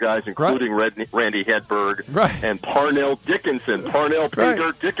couple of other guys, including Randy Hedberg and Parnell Dickinson. Parnell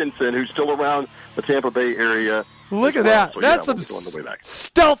Pater Dickinson, who's still around the Tampa Bay area. Look at that. So, that's some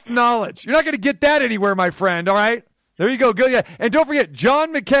stealth knowledge. You're not going to get that anywhere, my friend, all right? There you go. Good. Yeah. And don't forget,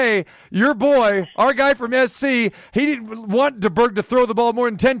 John McKay, your boy, our guy from SC, he didn't want DeBerg to throw the ball more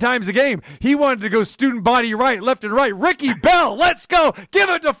than 10 times a game. He wanted to go student body right, left and right. Ricky Bell, let's go. Give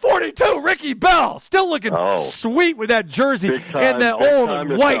it to 42, Ricky Bell. Still looking sweet with that jersey and that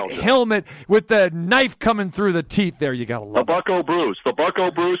old white helmet with the knife coming through the teeth there. You got to love the Bucko Bruce. The Bucko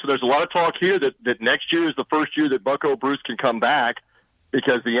Bruce. There's a lot of talk here that next year is the first year that Bucko Bruce can come back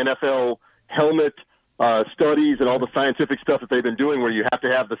because the NFL helmet studies and all the scientific stuff that they've been doing where you have to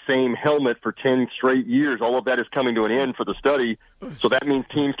have the same helmet for 10 straight years, all of that is coming to an end for the study. So that means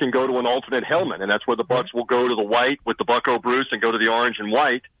teams can go to an alternate helmet, and that's where the Bucs will go to the white with the Bucko Bruce and go to the orange and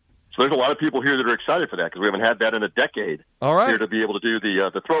white. So there's a lot of people here that are excited for that because we haven't had that in a decade here to be able to do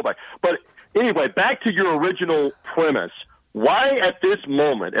the throwback. But anyway, back to your original premise. Why at this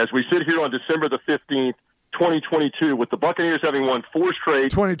moment, as we sit here on December the 15th, 2022, with the Buccaneers having won 4 straight,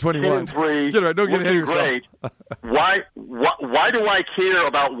 2021, 10-3, don't get ahead of yourself. Great, why do I care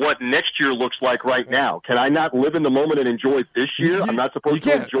about what next year looks like right now? Can I not live in the moment and enjoy this year? I'm not supposed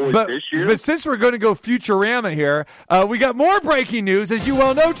to enjoy this year? But since we're going to go Futurama here, we got more breaking news. As you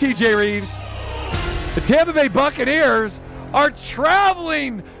well know, TJ Rives, the Tampa Bay Buccaneers are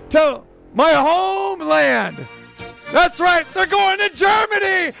traveling to my homeland. That's right, they're going to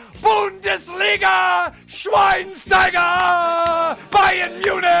Germany. Bundesliga, Schweinsteiger, Bayern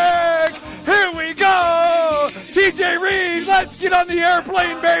Munich. Here we go. TJ Rives, let's get on the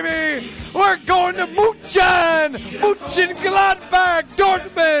airplane, baby. We're going to Mönchengladbach,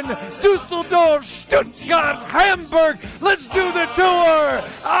 Dortmund, Dusseldorf, Stuttgart, Hamburg. Let's do the tour.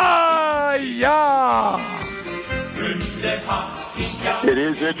 Yeah. It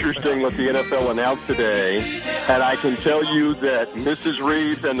is interesting what the NFL announced today, and I can tell you that Mrs.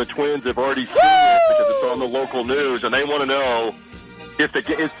 Rives and the Twins have already seen it because it's on the local news, and they want to know if it's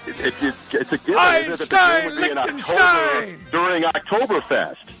a given that the game would be in October during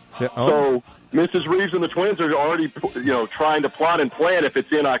Oktoberfest. Yeah, So Mrs. Rives and the Twins are already, trying to plot and plan if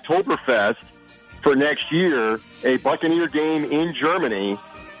it's in Oktoberfest for next year, a Buccaneer game in Germany.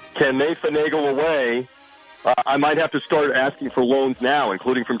 Can they finagle away? I might have to start asking for loans now,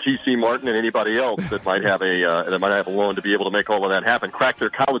 including from T.C. Martin and anybody else that might have a loan to be able to make all of that happen. Crack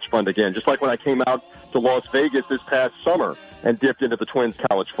their college fund again, just like when I came out to Las Vegas this past summer and dipped into the Twins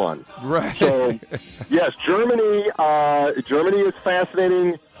college fund. Right. So, yes, Germany is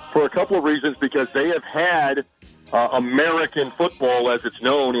fascinating for a couple of reasons because they have had American football, as it's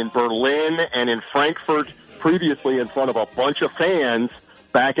known, in Berlin and in Frankfurt previously in front of a bunch of fans.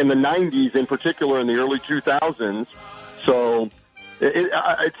 Back in the 90s, in particular, in the early 2000s. So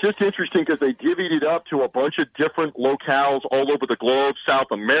it's just interesting because they divvied it up to a bunch of different locales all over the globe,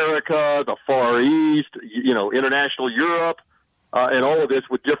 South America, the Far East, international Europe, and all of this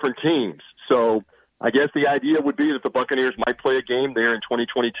with different teams. So I guess the idea would be that the Buccaneers might play a game there in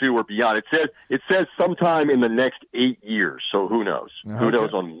 2022 or beyond. It says sometime in the next 8 years, so who knows? Okay. Who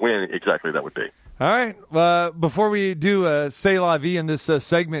knows on when exactly that would be. All right. Before we do C'est la vie in this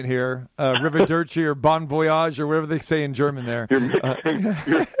segment here, Arrivederci or Bon Voyage or whatever they say in German there.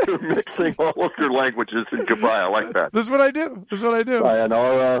 You're mixing all of your languages in goodbye. I like that. This is what I do.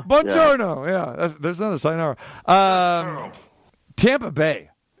 Sayonara. Buongiorno. Yeah. There's another sayonara. Tampa Bay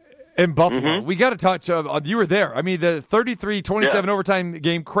and Buffalo. We got to touch. You were there. I mean, the 33-27 overtime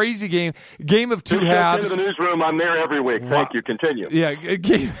game, crazy game of two halves. In the newsroom, I'm there every week. Thank you. Continue. Yeah,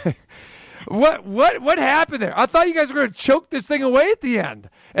 game. What happened there? I thought you guys were going to choke this thing away at the end.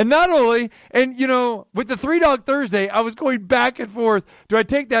 And not only, with the Three Dog Thursday, I was going back and forth. Do I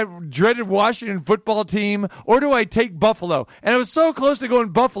take that dreaded Washington football team or do I take Buffalo? And I was so close to going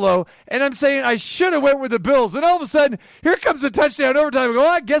Buffalo, and I'm saying I should have went with the Bills. And all of a sudden, here comes a touchdown overtime. I go,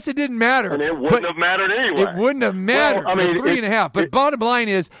 I guess it didn't matter. And it wouldn't have mattered anyway. It wouldn't have mattered. Well, 3.5. But bottom line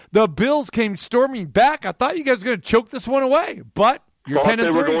is, the Bills came storming back. I thought you guys were going to choke this one away, but you're 10-3.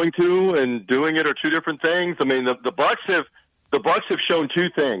 They were going to, and doing it are two different things. I mean, the Bucks have shown two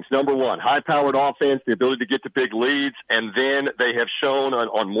things. Number one, high-powered offense, the ability to get to big leads, and then they have shown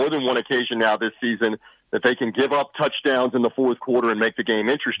on more than one occasion now this season that they can give up touchdowns in the fourth quarter and make the game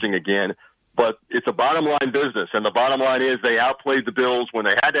interesting again. But it's a bottom-line business, and the bottom line is they outplayed the Bills when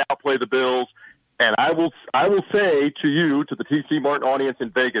they had to outplay the Bills. And I will say to you, to the TC Martin audience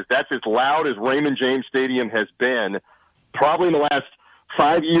in Vegas, that's as loud as Raymond James Stadium has been probably in the last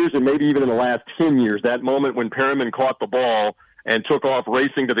 5 years and maybe even in the last 10 years. That moment when Perriman caught the ball and took off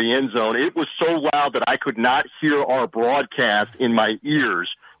racing to the end zone, it was so loud that I could not hear our broadcast in my ears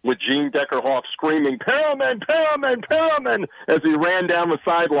with Gene Deckerhoff screaming, Perriman, Perriman, Perriman, as he ran down the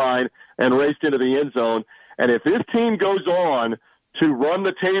sideline and raced into the end zone. And if this team goes on to run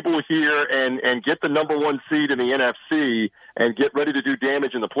the table here and get the number one seed in the NFC and get ready to do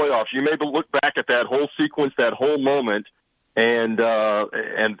damage in the playoffs, you may look back at that whole sequence, that whole moment, and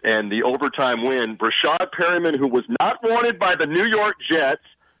the overtime win. Rashad Perriman, who was not wanted by the New York Jets,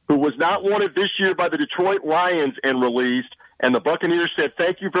 who was not wanted this year by the Detroit Lions and released, and the Buccaneers said,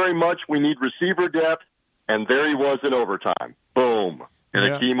 thank you very much, we need receiver depth, and there he was in overtime. Boom. In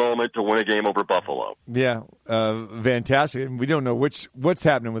a key moment to win a game over Buffalo. Yeah, fantastic. And we don't know what's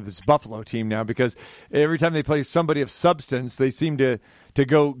happening with this Buffalo team now, because every time they play somebody of substance, they seem to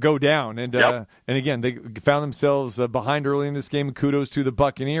go down. And again, they found themselves behind early in this game. Kudos to the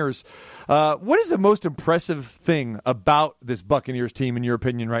Buccaneers. What is the most impressive thing about this Buccaneers team, in your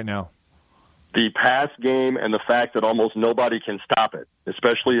opinion, right now? The pass game and the fact that almost nobody can stop it,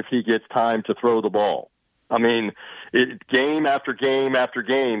 especially if he gets time to throw the ball. I mean, game after game after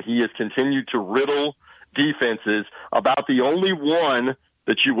game, he has continued to riddle defenses. About the only one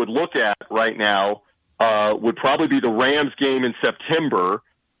that you would look at right now would probably be the Rams game in September,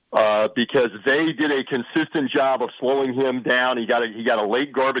 because they did a consistent job of slowing him down. He got a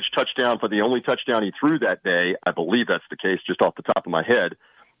late garbage touchdown for the only touchdown he threw that day. I believe that's the case, just off the top of my head.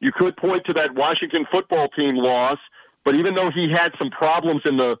 You could point to that Washington football team loss, but even though he had some problems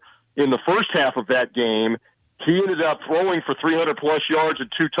in the first half of that game, he ended up throwing for 300-plus yards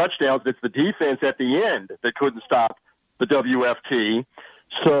and 2 touchdowns. It's the defense at the end that couldn't stop the WFT.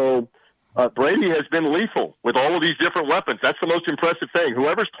 So Brady has been lethal with all of these different weapons. That's the most impressive thing.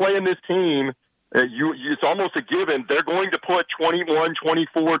 Whoever's playing this team, it's almost a given. They're going to put 21,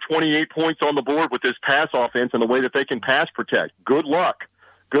 24, 28 points on the board with this pass offense and the way that they can pass protect. Good luck.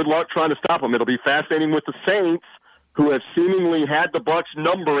 Good luck trying to stop them. It'll be fascinating with the Saints, who have seemingly had the Bucs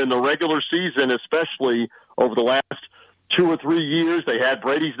number in the regular season, especially over the last 2 or 3 years. They had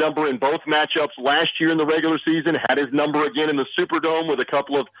Brady's number in both matchups last year in the regular season, had his number again in the Superdome with a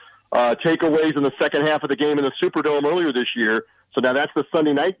couple of takeaways in the second half of the game in the Superdome earlier this year. So now that's the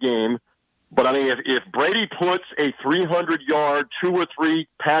Sunday night game. But, I mean, if Brady puts a 300-yard, 2 or 3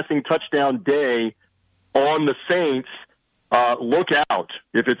 passing touchdown day on the Saints, look out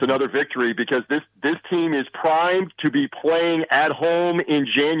if it's another victory, because this team is primed to be playing at home in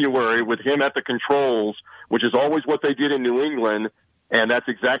January with him at the controls, which is always what they did in New England, and that's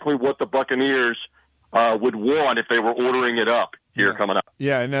exactly what the Buccaneers would want if they were ordering it up here coming up.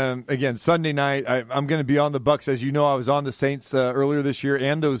 Yeah, and again, Sunday night, I'm going to be on the Bucs. As you know, I was on the Saints earlier this year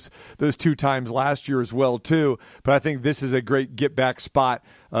and those 2 times last year as well, too. But I think this is a great get-back spot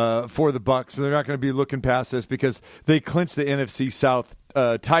for the Bucs. So they're not going to be looking past this, because they clinched the NFC South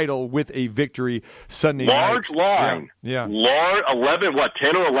title with a victory Sunday night. Large line. Yeah. Large, 11,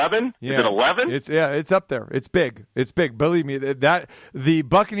 10 or 11? Yeah. Is it 11? It's up there. It's big. It's big. Believe me, that the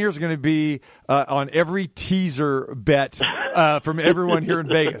Buccaneers are going to be on every teaser bet from everyone here in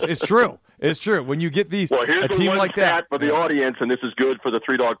Vegas. It's true. It's true. When you get a team like that. For the audience, and this is good for the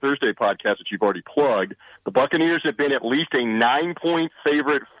Three Dog Thursday podcast that you've already plugged, the Buccaneers have been at least a 9-point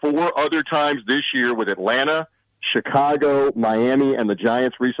favorite 4 other times this year, with Atlanta, Chicago, Miami, and the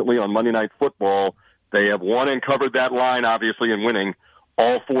Giants recently on Monday Night Football. They have won and covered that line, obviously, and winning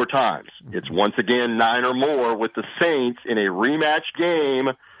all 4 times. It's once again 9 or more with the Saints in a rematch game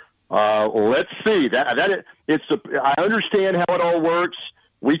Let's see. I understand how it all works.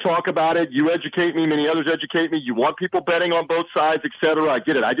 We talk about it. You educate me. Many others educate me. You want people betting on both sides, et cetera. I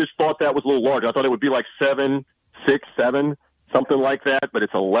get it. I just thought that was a little large. I thought it would be like 7, 6, 7, something like that. But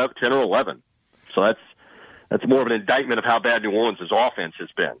it's 10 or 11. So that's more of an indictment of how bad New Orleans' offense has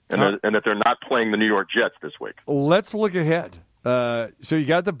been, and that they're not playing the New York Jets this week. Let's look ahead. So you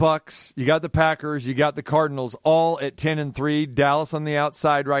got the Bucks, you got the Packers, you got the Cardinals, all at 10-3. Dallas on the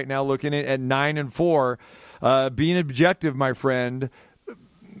outside right now, looking at 9-4. Being objective, my friend,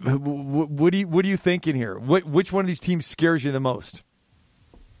 what are you thinking here? Which one of these teams scares you the most?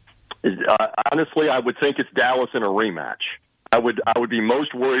 Honestly, I would think it's Dallas in a rematch. I would be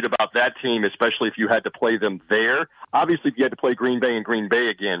most worried about that team, especially if you had to play them there. Obviously, if you had to play Green Bay and Green Bay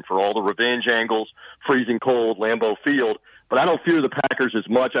again for all the revenge angles, freezing cold, Lambeau Field. But I don't fear the Packers as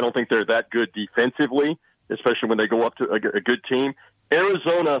much. I don't think they're that good defensively, especially when they go up to a good team.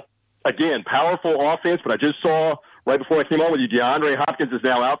 Arizona, again, powerful offense, but I just saw right before I came on with you, DeAndre Hopkins is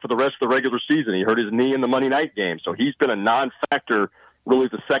now out for the rest of the regular season. He hurt his knee in the Monday night game, so he's been a non-factor really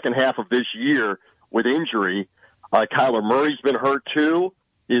the second half of this year with injury. Kyler Murray's been hurt too.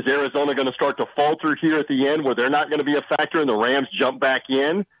 Is Arizona going to start to falter here at the end where they're not going to be a factor and the Rams jump back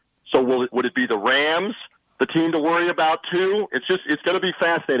in? So would it be the Rams, the team to worry about too? It's going to be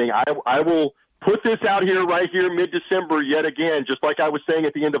fascinating. I will put this out here right here mid-December yet again, just like I was saying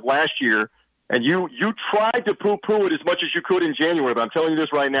at the end of last year. And you tried to poo-poo it as much as you could in January, but I'm telling you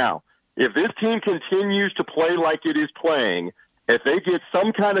this right now. If this team continues to play like it is playing, if they get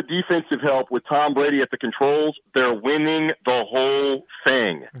some kind of defensive help with Tom Brady at the controls, they're winning the whole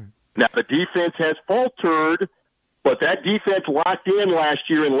thing. Now, the defense has faltered, but that defense locked in last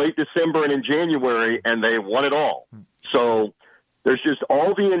year in late December and in January, and they won it all. So there's just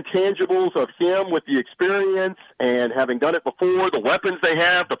all the intangibles of him with the experience and having done it before, the weapons they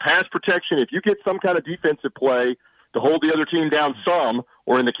have, the pass protection. If you get some kind of defensive play to hold the other team down some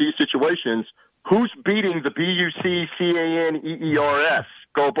or in the key situations, who's beating the Buccaneers?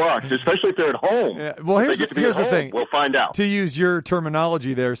 Go Bucks, especially if they're at home. Yeah. Well, here's the thing. We'll find out. To use your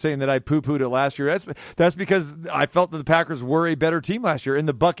terminology there, saying that I poo-pooed it last year, that's because I felt that the Packers were a better team last year, and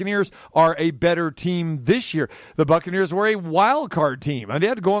the Buccaneers are a better team this year. The Buccaneers were a wild card team. I mean, they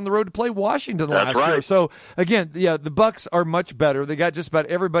had to go on the road to play Washington last year. So, again, yeah, the Bucs are much better. They got just about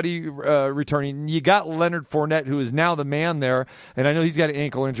everybody returning. You got Leonard Fournette, who is now the man there, and I know he's got an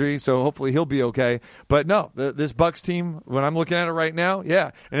ankle injury, so hopefully he'll be okay. But, no, this Bucs team, when I'm looking at it right now, yeah,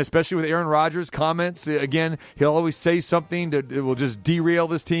 and especially with Aaron Rodgers' comments, again, he'll always say something that will just derail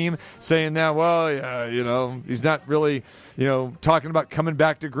this team, saying now, well, yeah, he's not really, talking about coming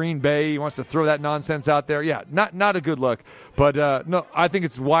back to Green Bay. He wants to throw that nonsense out there. Yeah, not a good look. But, no, I think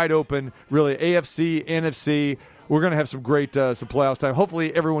it's wide open, really, AFC, NFC. We're going to have some great some playoffs time.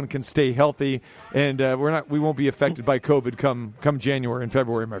 Hopefully everyone can stay healthy, and we won't be affected by COVID come January and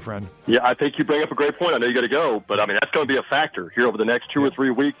February, my friend. Yeah, I think you bring up a great point. I know you got to go, but I mean that's going to be a factor here over the next 2 or 3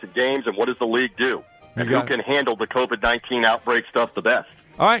 weeks of games. And what does the league do? And who can handle the COVID-19 outbreak stuff the best?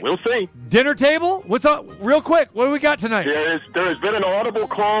 All right. We'll see. Dinner table? What's up? Real quick, what do we got tonight? There has been an audible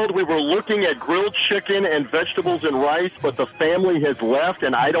called. We were looking at grilled chicken and vegetables and rice, but the family has left,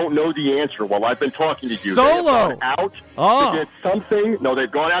 and I don't know the answer while I've been talking to you. Solo. They've gone out to get something. No, they've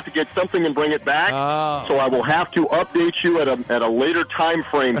gone out to get something and bring it back. So I will have to update you at a later time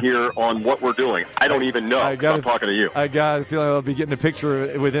frame here on what we're doing. I don't even know. I'm talking to you. I got a feeling I'll be getting a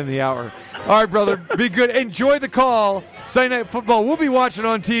picture within the hour. All right, brother. Be good. Enjoy the call. Sunday Night Football. We'll be watching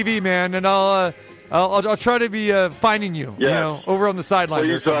on TV, man, and I'll try to be finding you, over on the sideline.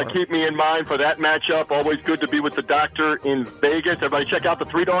 Please keep me in mind for that matchup. Always good to be with the doctor in Vegas. Everybody check out the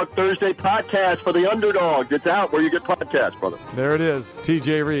 3 Dog Thursday podcast for the Underdogs. It's out where you get podcasts, brother. There it is.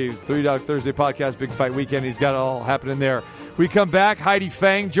 TJ Rives, 3 Dog Thursday podcast, Big Fight Weekend. He's got it all happening there. We come back. Heidi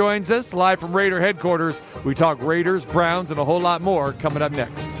Fang joins us live from Raider headquarters. We talk Raiders, Browns, and a whole lot more coming up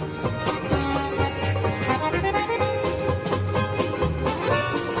next.